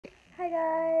Hi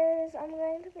guys, I'm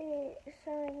going to be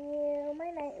showing you my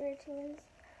night routines.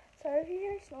 So if you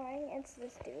hear snoring, it's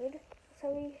this dude.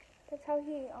 That's how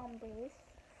he breathes.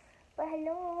 But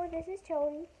hello, this is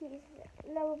Joey. He's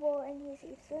lovable and he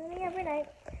sleeps with me every night.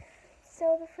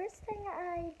 So the first thing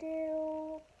I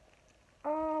do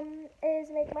is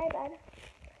make my bed.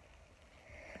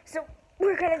 So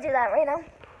we're gonna do that right now.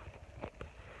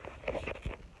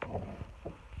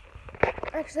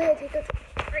 Actually, I take a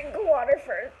drink of water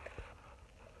first.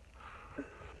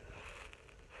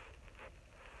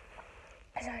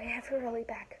 Sorry, I have a really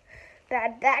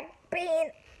bad back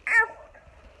pain. Ow!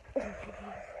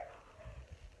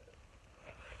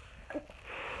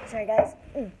 Sorry, guys.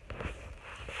 I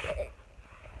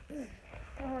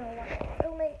don't know why I'm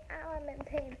filming. Ow, I'm in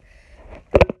pain.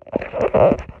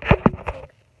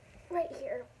 Right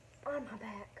here on my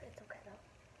back. It's okay though.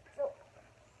 So,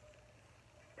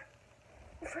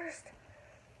 first,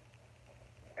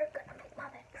 we're gonna make my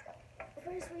bed. So,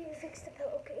 first, we fix the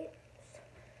pillowcase.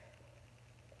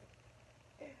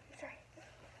 Sorry.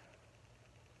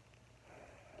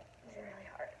 This is really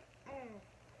hard. I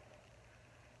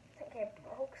think I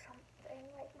broke something,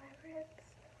 like my ribs.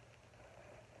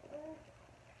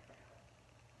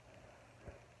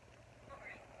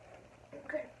 Alright.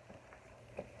 Good.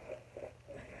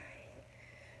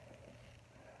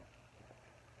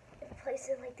 Place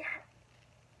it like that.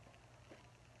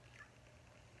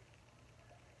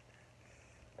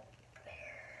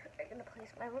 I'm gonna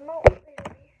place my remote right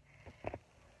over here.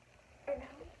 And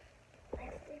now I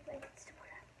have 3 blankets to put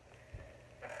up.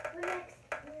 Next,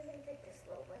 I'm gonna take this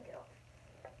little blanket off.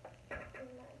 And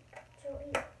then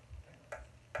Joey.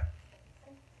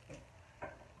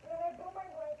 Then I put my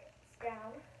blankets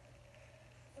down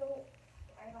so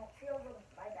I don't feel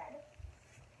my bed.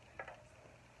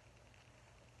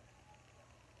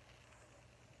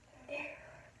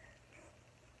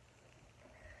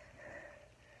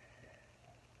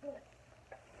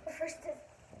 First is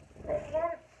this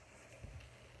one.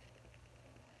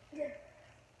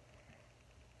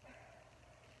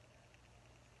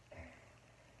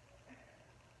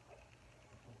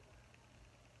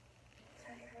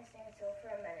 Sorry if I stand still for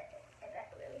a minute. That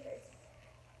really hurts.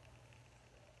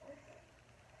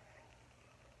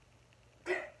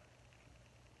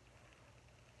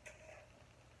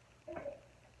 Okay.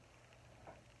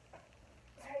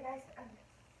 Sorry guys,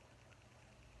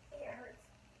 it hurts.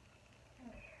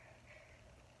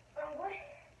 What?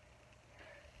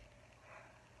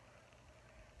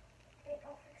 Okay,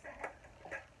 I'll fix that up.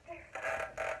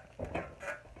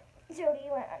 Jody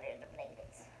went under the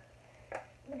blankets.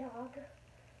 The dog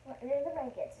went under the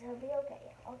blankets. He'll be okay.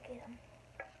 I'll get him.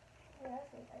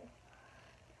 That's okay.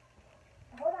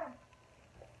 Hold on.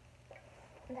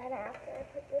 And then after I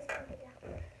put this blanket down,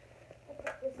 I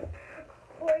put this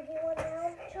corgi one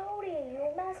down. Jody, you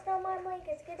messed up my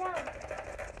blankets. Get down.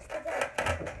 Get down.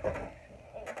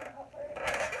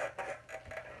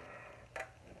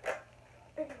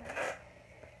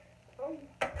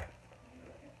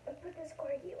 I put this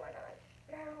corgi one on.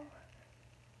 Now,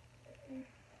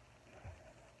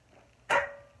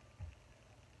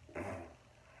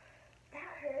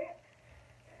 that hurt.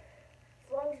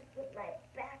 As long as with my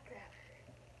back, that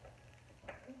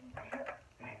hurt.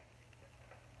 I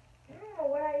don't know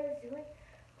what I was doing.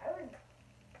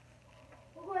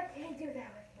 I can't do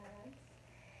that with my hands.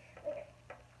 Like,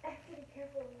 I have to be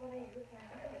careful with what I do with my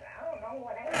hands. I don't know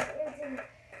what I was dancing.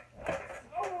 I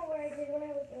don't know what I did when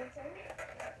I was dancing.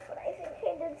 But I think I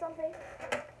did something.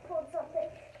 Pulled something.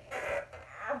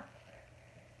 Ow.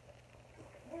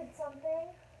 Did something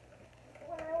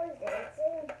when I was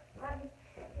dancing.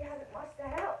 If you haven't watched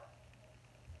that out,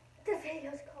 the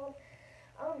video's called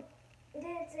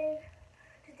Dancing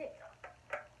to TikTok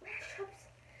Mashups.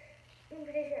 I'm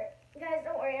pretty sure. Guys,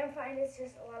 don't worry, I'm fine. It's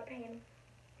just a lot of pain.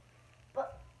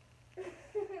 But it's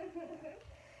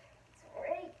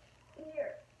right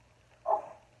here. Oh,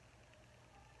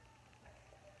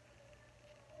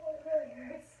 it really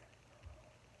hurts.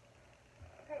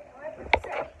 Right now, I put this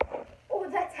heavy. Oh,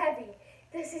 that's heavy.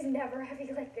 This is never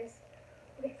heavy like this.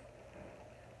 Okay.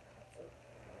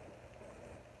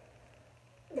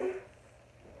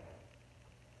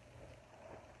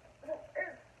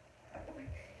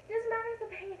 Doesn't matter the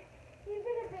pain,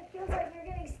 even if it feels like you're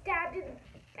getting stabbed in the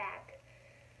back.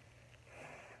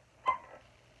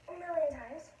 A million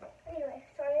times. Anyway,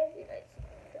 sorry if you guys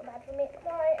feel bad for me. I'm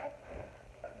alright.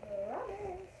 I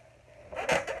promise.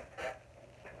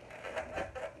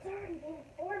 It's already been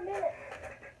 4 minutes.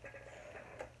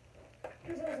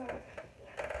 I'm so sorry.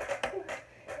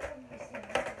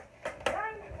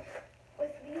 Fine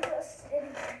with me just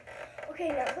sitting there. Okay,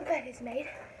 now the bed is made.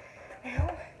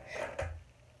 Now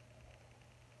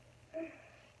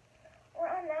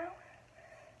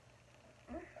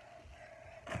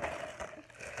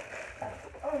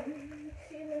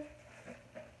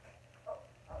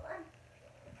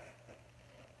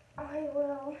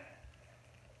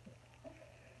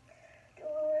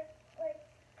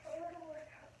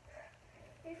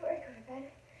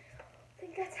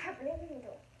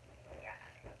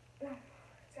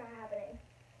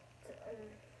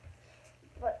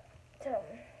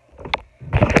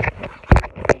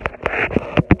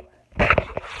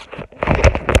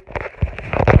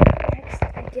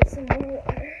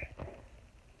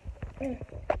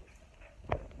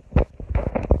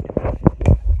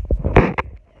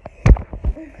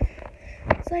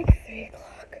It's like 3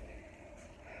 o'clock.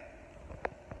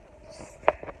 It's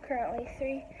currently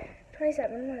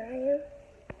 3:27. Where are you?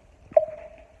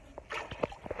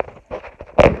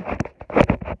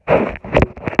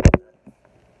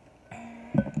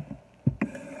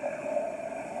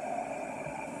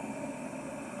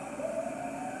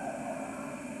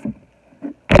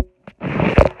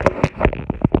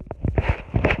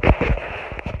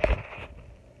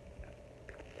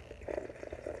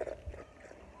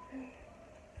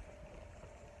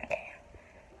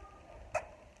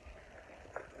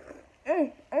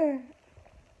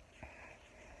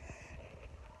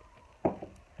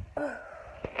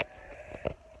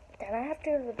 Then I have to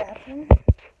go to the bathroom,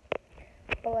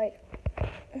 but like,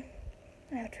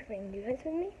 I have to bring you guys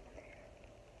with me.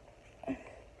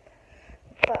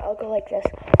 But I'll go like this,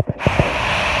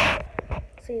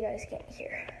 so you guys can't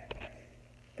hear.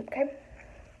 Okay?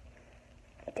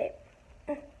 Okay.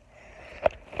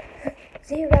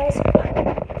 See you guys.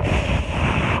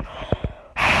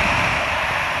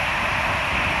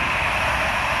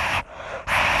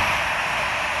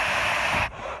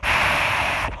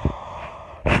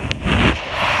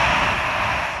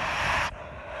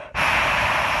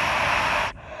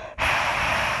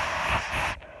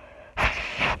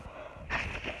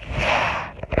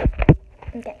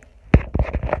 Okay.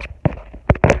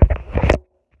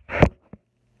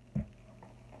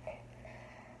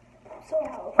 So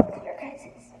how was your guys'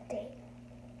 date?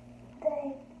 I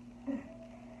don't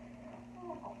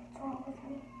know what's wrong with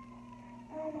me.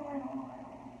 I don't know.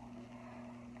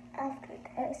 After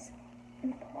this,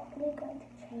 I'm probably going to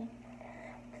change.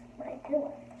 What I do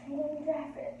want to change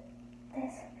after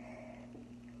this.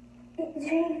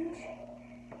 Change.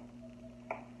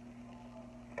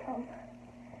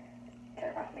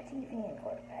 Turn off my TV and go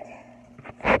to bed.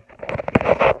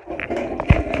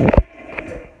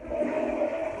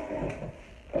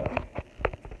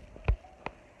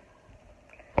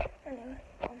 Anyway,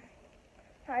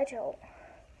 hi Joe.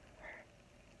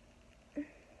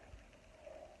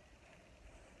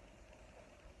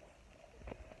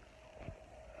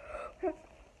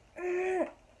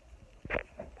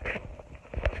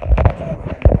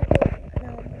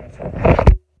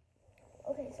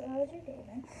 Okay, so how was your day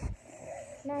then?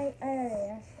 I already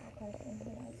asked that question,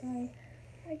 but sorry.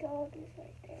 My dog is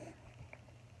right there.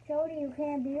 Jody, you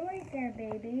can't be right there,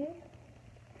 baby.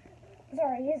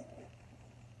 Sorry, he's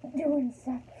doing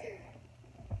stuff.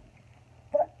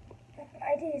 But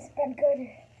my day's been good.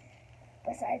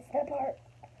 Besides the part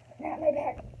that my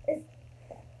back is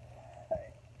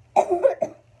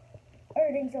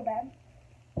hurting so bad.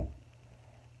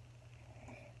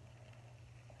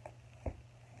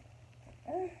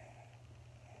 Okay.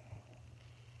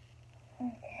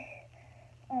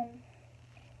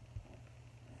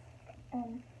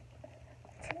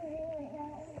 Right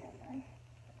now, I got my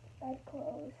bed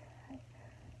clothes.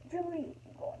 Julie,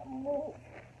 you gotta move.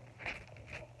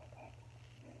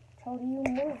 Jody, you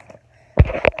move.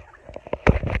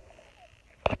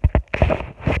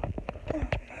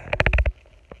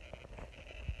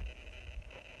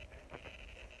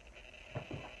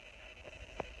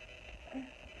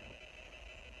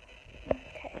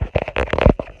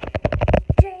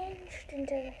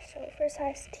 Into this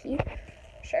oversized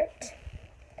t-shirt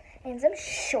and some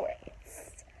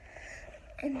shorts.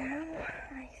 And now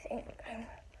I think I'm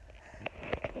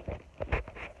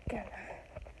gonna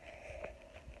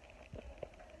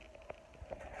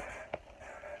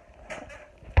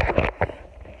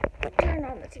turn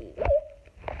on the TV.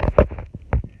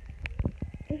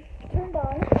 Turned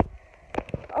on.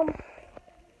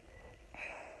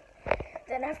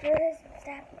 Then after this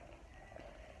step,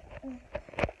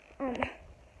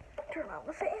 turn on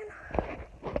the fan.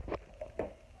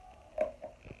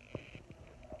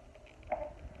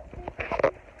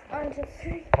 1, 2,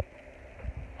 3.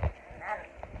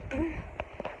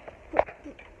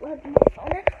 Plug my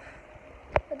phone in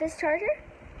with this charger.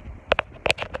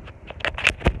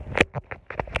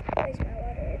 Place my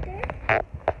water right there.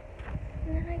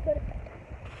 And then I go to bed.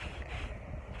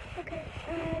 Okay,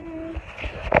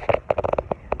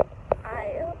 I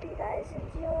hope you guys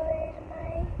enjoyed my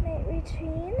night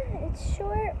routine. It's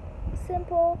short,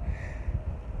 simple,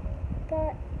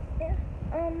 but yeah,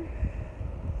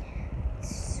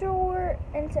 short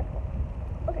and simple.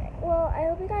 Okay, well, I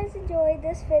hope you guys enjoyed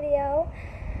this video.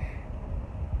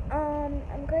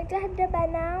 I'm going to head to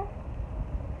bed now.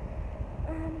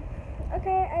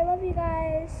 Okay, I love you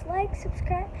guys. Like,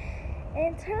 subscribe,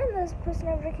 and turn on those post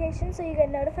notifications so you get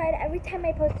notified every time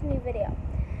I post a new video.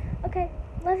 Okay,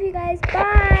 love you guys.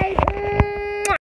 Bye.